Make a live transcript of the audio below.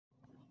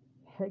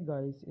Hey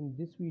guys, in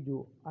this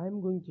video I'm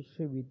going to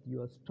share with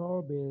you a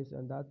star base,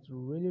 and that's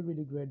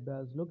really great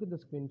base. Look at the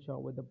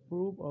screenshot with the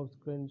proof of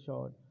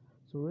screenshot.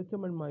 So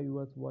recommend my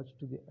viewers watch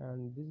to the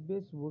end. This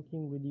base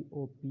working really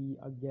OP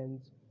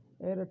against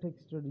era tech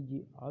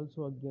strategy,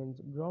 also against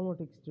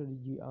grammatic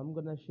strategy. I'm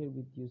gonna share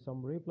with you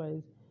some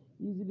replies.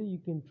 Easily you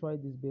can try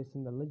this base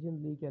in the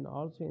legend league and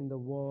also in the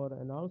war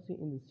and also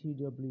in the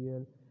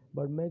CWL,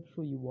 but make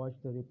sure you watch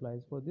the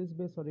replies. For this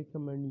base I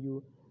recommend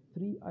you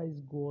three eyes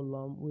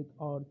golem with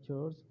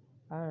archers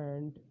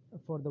and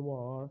for the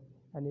war.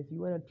 And if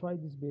you want to try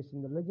this base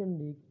in the legend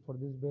league, for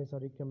this base I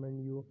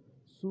recommend you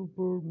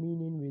super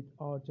minion with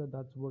archer.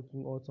 That's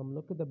working awesome.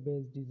 Look at the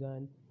base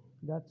design,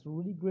 that's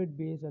really great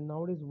base, and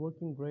nowadays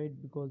working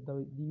great because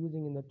they're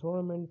using in the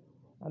tournament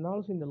and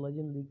also in the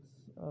legend leagues.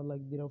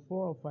 Like there are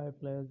 4 or 5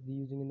 players they're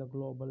using in the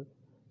global.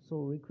 So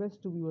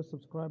request to viewers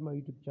subscribe my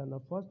YouTube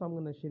channel. First I'm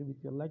gonna share with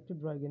you like to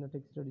dragon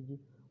attack strategy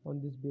on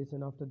this base,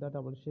 and after that I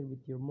will share with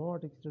you more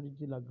attack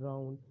strategy like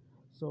ground.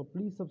 So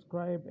please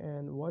subscribe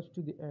and watch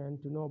to the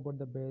end to know about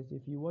the base.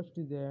 If you watch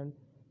to the end,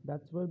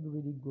 that will be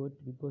really good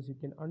because you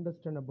can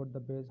understand about the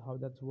base how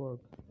that's work.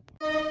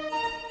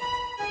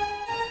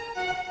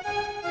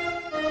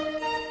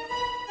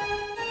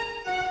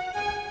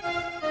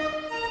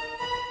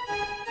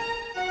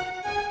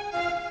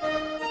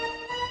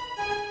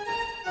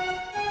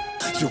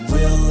 Your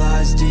will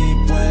lies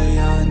deep way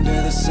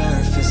under the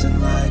surface,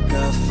 and like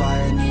a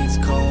fire needs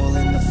coal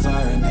in the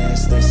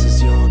furnace. This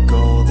is your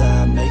goal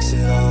that makes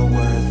it all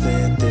worth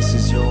it. This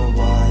is your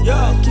why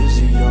that gives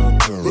you your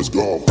purpose. Let's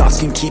go. Thoughts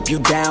can keep you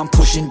down,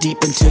 pushing deep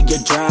until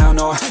you drown,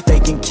 or they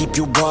can keep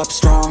you up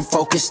strong,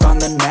 focused on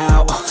the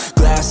now.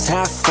 Glass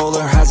half full,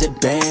 or has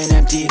it been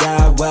emptied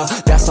out? Well,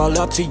 that's all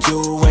up to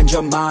you and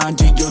your mind.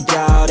 Do you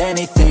doubt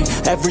anything,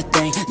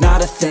 everything,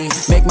 not a thing?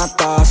 Make my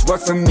thoughts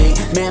work for me,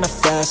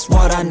 manifest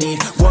what I need,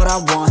 what I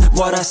want,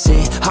 what I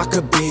see. I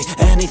could be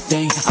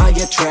anything, I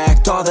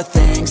attract all the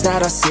things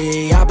that I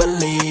see. I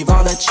believe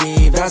I'll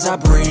achieve as I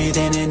breathe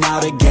in and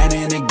out again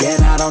and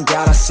again. I don't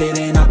doubt, I sit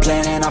and I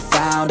plan, and I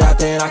found out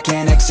that I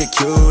can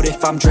execute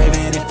if I'm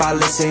driven, if I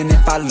listen,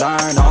 if I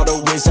learn all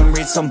the wisdom.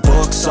 Read some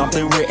books,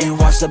 something written,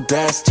 watch the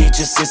best, teach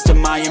a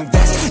system I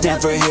invest.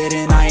 Never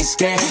hidden, I ain't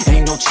scared,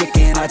 ain't no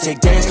chicken, I take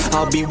dares.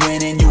 I'll be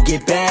winning, you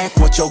get back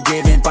what you're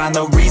giving. Find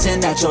the reason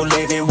that you're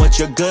living, what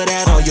you're good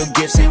at, all your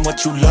gifts and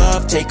what you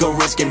love. Take a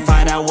risk and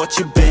find out what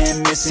you've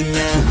been missing.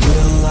 Your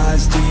will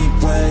lies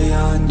deep way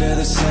under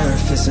the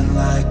surface, and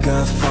like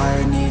a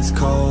fire needs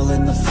coal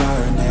in the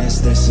furnace.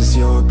 This is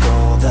your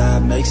goal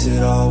that makes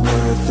it all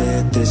worth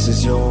it. This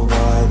is your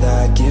why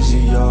that gives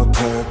you your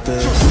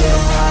purpose. Your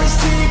will lies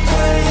deep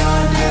way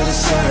under the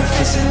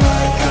surface, and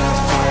like a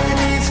fire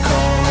needs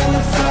coal in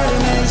the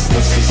furnace.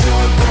 This is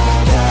your goal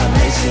that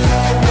makes it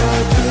all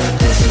worth it.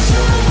 This is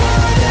your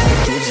why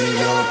that gives you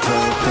your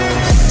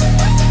purpose.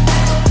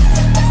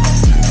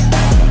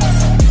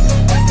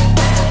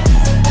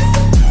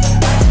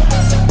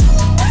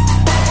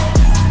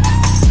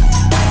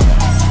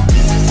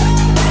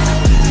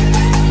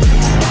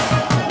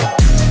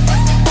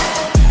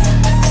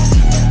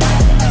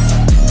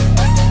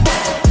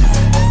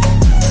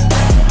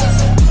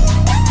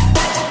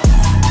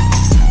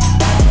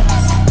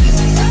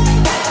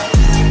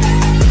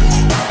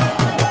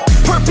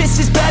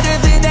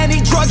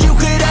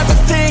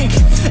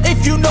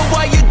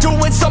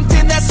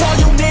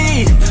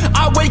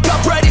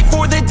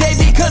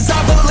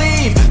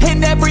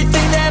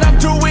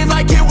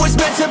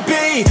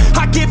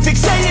 I get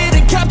fixated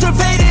and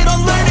captivated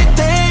on learning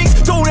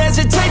things. Don't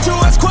hesitate to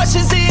ask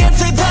questions, the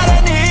answer that I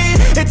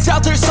need. It's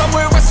out there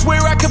somewhere, I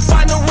swear I can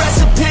find the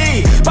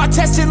recipe. By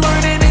testing,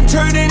 learning, and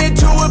turning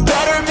into a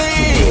better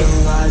me. Your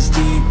will lies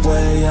deep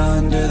way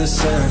under the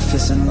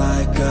surface, and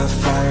like a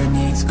fire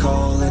needs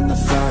coal in the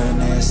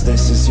furnace.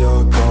 This is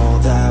your goal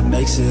that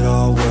makes it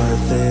all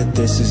worth it.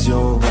 This is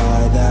your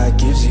why that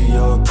gives you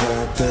your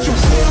purpose. Your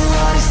will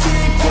lies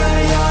deep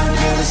way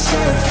under the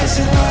surface,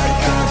 and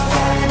like a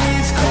fire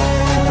needs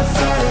coal in the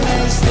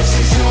furnace. This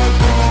is your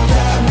goal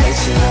that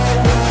makes it all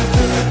worth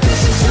it.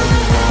 This is your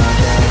why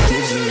that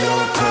gives you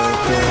your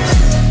purpose.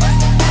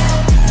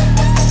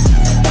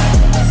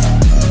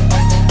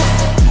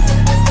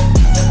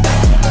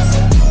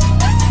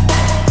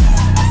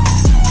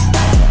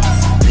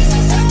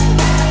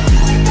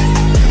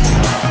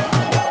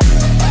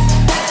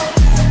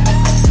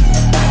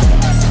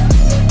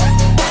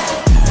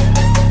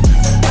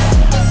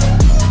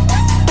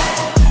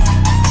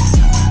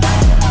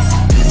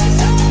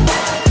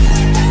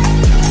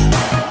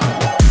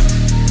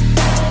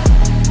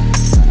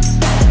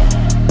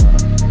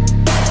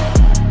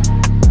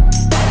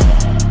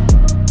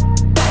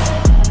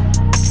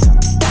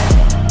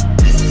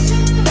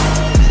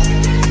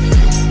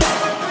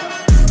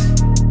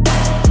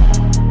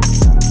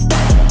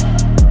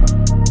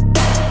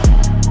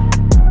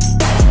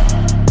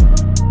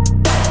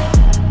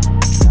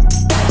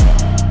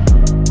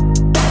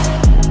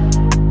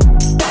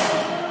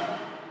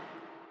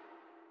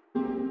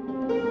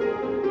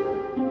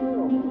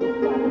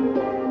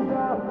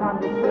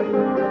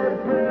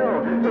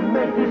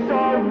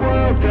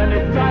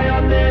 gonna die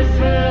on this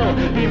hill.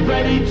 Be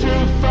ready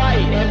to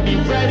fight and be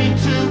ready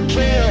to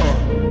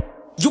kill.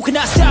 You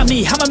cannot stop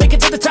me, I'ma make it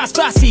to the top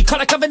spicy.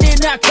 Call it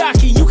covenant, not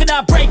cocky, you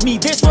cannot break me.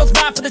 This world's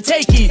mine for the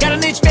taking. Got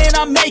an inch, man,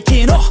 I'm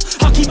making.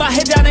 I'll keep my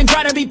head down and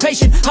grind and be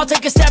patient. I'll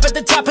take a stab at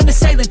the top and the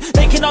sailing.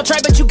 They can all try,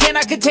 but you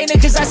cannot contain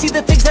it. Cause I see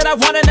the things that I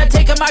want and I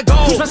take on my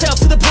goal. Push myself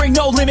to the brink,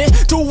 no limit.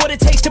 Do what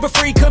it takes to be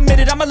free,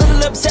 committed. I'm a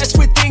little obsessed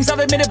with things,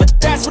 I'll admit it. But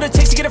that's what it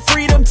takes to get a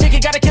freedom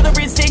ticket. Got a killer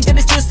instinct and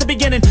it's just the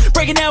beginning.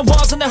 Breaking down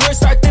walls and the hurt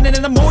start thinning.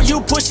 And the more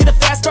you push it, the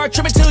fast start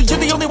trimming. Till you're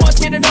the only one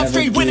standing up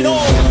straight, winning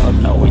all.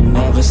 No, we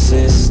never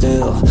sit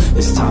still.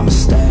 It's time to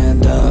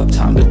stand up,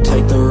 time to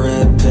take the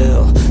red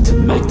pill. To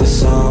make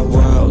this our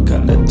world,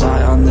 gonna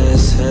die on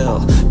this hill.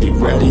 Be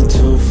ready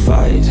to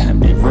fight and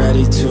be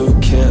ready to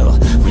kill.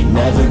 We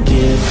never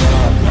give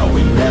up, no,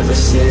 we never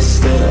sit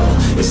still.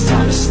 It's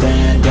time to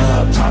stand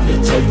up, time to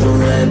take the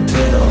red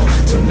pill.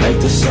 To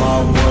make this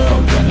our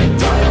world, gonna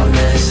die on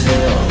this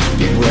hill.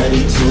 Be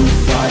ready to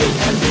fight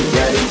and be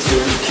ready to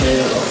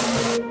kill.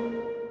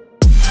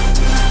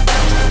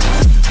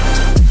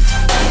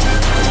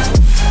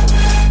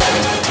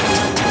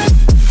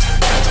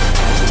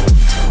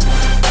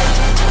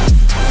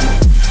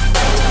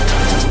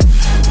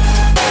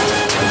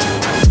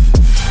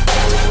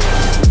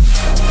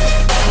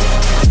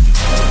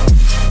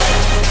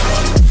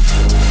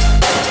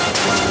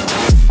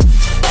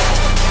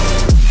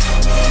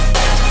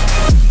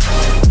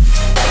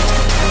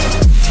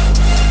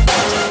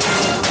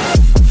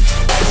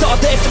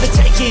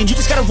 You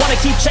just gotta wanna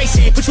keep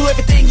chasing, put you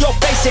everything you're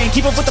facing.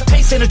 Keep up with the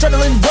pace and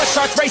adrenaline rush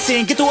starts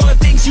racing. Get through all the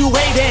things you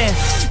hate in.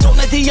 Don't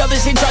let the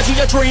others in charge of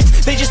your dreams.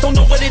 They just don't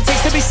know what it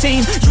takes to be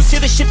seen. You see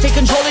the ship take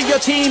control of your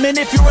team. And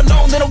if you're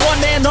alone, then a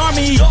one-man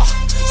army.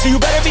 So you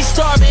better be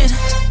starving,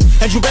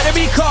 and you better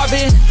be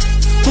carving.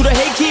 Through the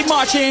hate, keep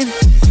marching,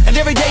 and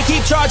every day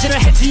keep charging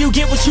ahead till you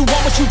get what you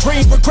want, what you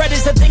dream. Regret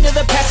is a thing of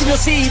the past, and you'll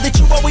see that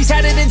you always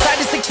had it inside.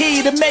 It's the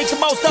key to make the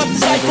most of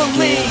this life.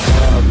 Believe.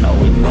 No,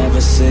 we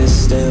never sit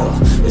still.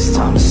 It's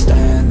time to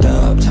stand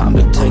up, time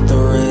to take the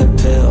red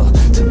pill.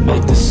 To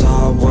make this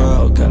our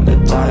world, gonna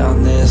die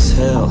on this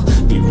hill.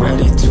 Be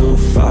ready to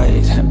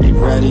fight and be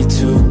ready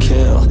to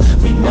kill.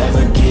 We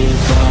never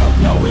give up,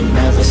 no, we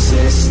never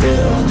sit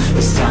still.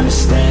 It's time to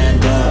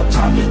stand up,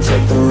 time to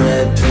take the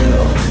red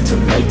pill. To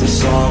make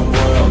this our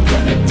world,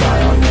 gonna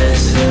die on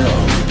this hill.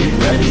 Be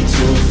ready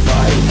to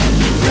fight and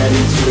be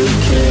ready to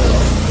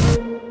kill.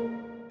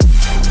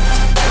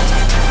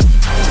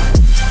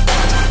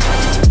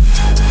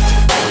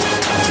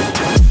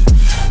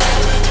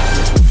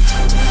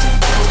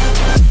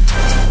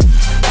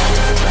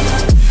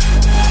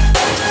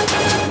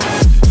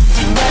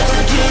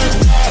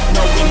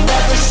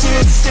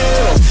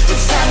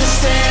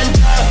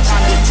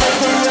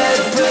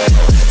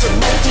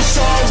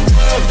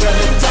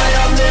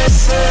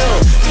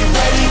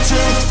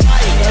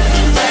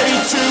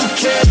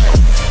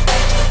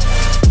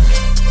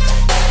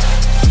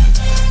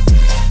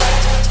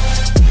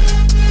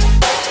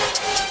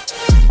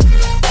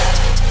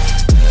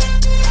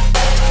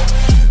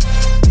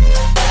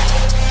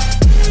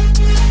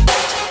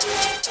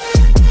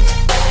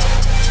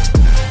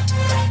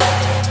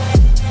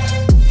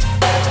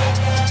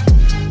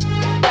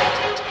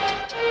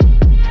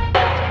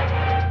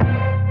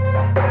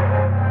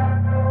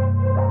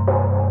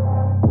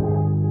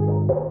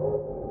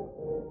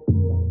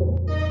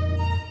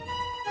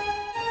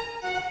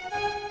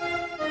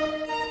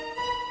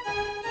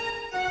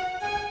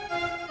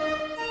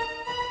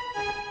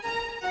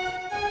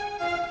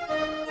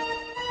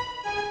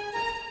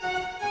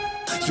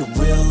 Your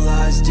will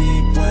lies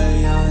deep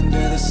way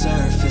under the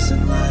surface,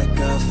 and like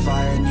a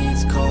fire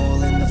needs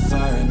coal in the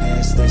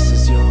furnace. This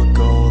is your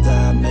goal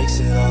that makes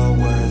it all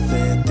worth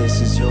it. This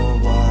is your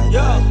why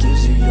that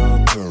gives you your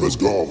purpose. Let's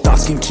go.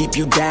 Thoughts can keep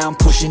you down,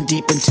 pushing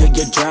deep until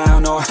you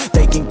drown, or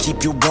they can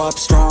keep you up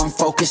strong,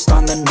 focused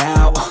on the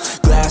now.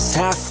 Glass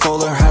half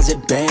full, or has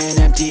it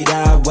been emptied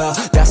out? Well,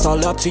 that's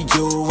all up to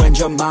you and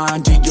your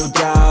mind. Do you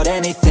doubt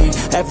anything,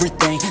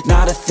 everything,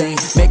 not a thing?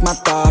 Make my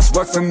thoughts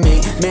work for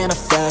me,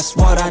 manifest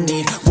what I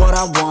need, what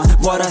I want,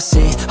 what I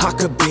see. I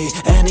could be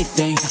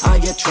anything, I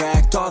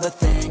attract all the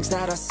things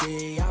that I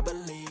see. I believe